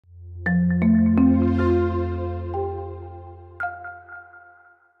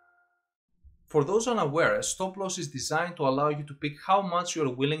For those unaware, a stop loss is designed to allow you to pick how much you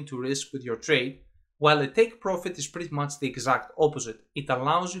are willing to risk with your trade, while a take profit is pretty much the exact opposite. It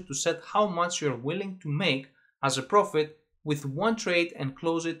allows you to set how much you are willing to make as a profit with one trade and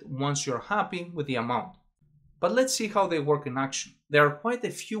close it once you're happy with the amount. But let's see how they work in action. There are quite a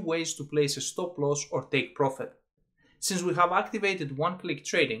few ways to place a stop loss or take profit. Since we have activated one-click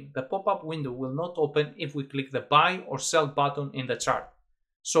trading, the pop-up window will not open if we click the buy or sell button in the chart.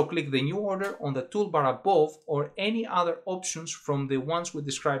 So click the new order on the toolbar above or any other options from the ones we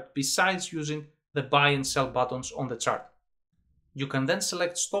described besides using the buy and sell buttons on the chart. You can then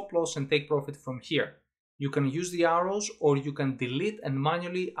select stop loss and take profit from here. You can use the arrows or you can delete and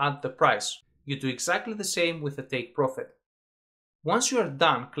manually add the price. You do exactly the same with the take profit. Once you are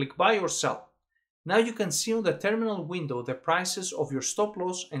done, click buy or sell. Now you can see on the terminal window the prices of your stop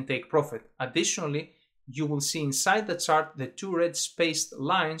loss and take profit. Additionally, you will see inside the chart the two red spaced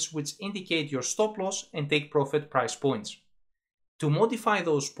lines which indicate your stop loss and take profit price points. To modify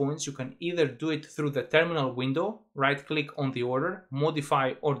those points, you can either do it through the terminal window, right click on the order,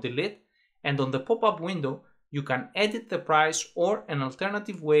 modify or delete, and on the pop-up window, you can edit the price, or an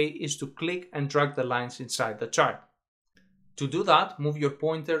alternative way is to click and drag the lines inside the chart. To do that, move your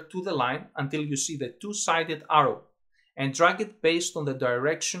pointer to the line until you see the two-sided arrow and drag it based on the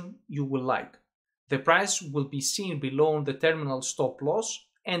direction you will like. The price will be seen below on the terminal stop loss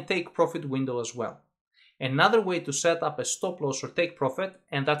and take profit window as well. Another way to set up a stop loss or take profit,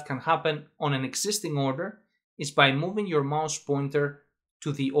 and that can happen on an existing order, is by moving your mouse pointer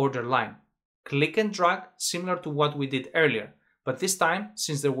to the order line. Click and drag similar to what we did earlier, but this time,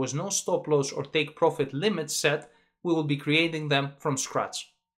 since there was no stop loss or take profit limit set, we will be creating them from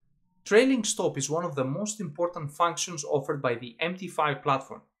scratch. Trailing stop is one of the most important functions offered by the MT5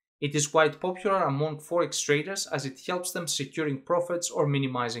 platform. It is quite popular among forex traders as it helps them securing profits or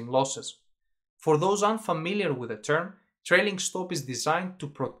minimizing losses. For those unfamiliar with the term, trailing stop is designed to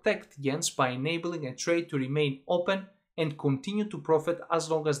protect against by enabling a trade to remain open and continue to profit as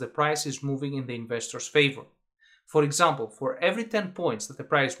long as the price is moving in the investor's favor. For example, for every 10 points that the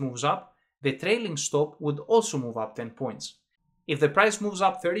price moves up, the trailing stop would also move up 10 points. If the price moves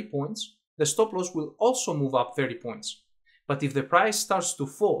up 30 points, the stop loss will also move up 30 points. But if the price starts to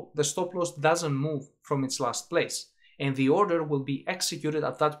fall, the stop loss doesn't move from its last place, and the order will be executed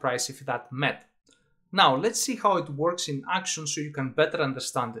at that price if that met. Now let's see how it works in action so you can better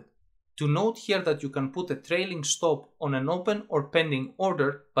understand it. To note here that you can put a trailing stop on an open or pending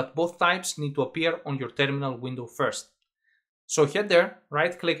order, but both types need to appear on your terminal window first. So head there,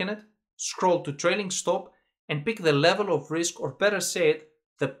 right click on it, scroll to trailing stop and pick the level of risk, or better said,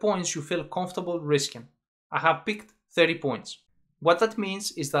 the points you feel comfortable risking. I have picked 30 points. What that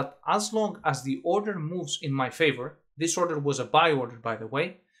means is that as long as the order moves in my favor, this order was a buy order by the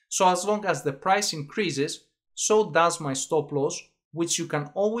way, so as long as the price increases, so does my stop loss, which you can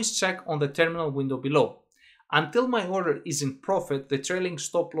always check on the terminal window below. Until my order is in profit, the trailing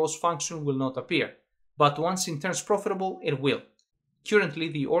stop loss function will not appear, but once it turns profitable, it will. Currently,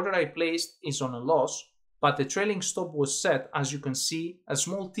 the order I placed is on a loss, but the trailing stop was set, as you can see, a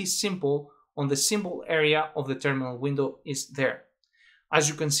small t symbol on the symbol area of the terminal window is there. As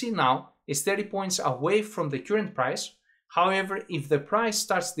you can see now, it's 30 points away from the current price. However, if the price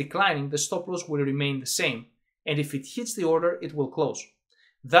starts declining, the stop loss will remain the same, and if it hits the order, it will close.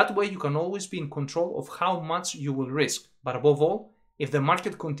 That way you can always be in control of how much you will risk, but above all, if the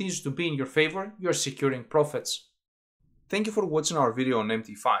market continues to be in your favor, you're securing profits. Thank you for watching our video on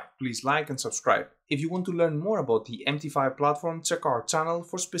MT5. Please like and subscribe. If you want to learn more about the MT5 platform, check our channel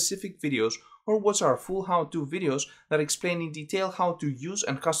for specific videos or watch our full how-to videos that explain in detail how to use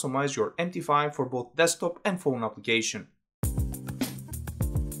and customize your MT5 for both desktop and phone application.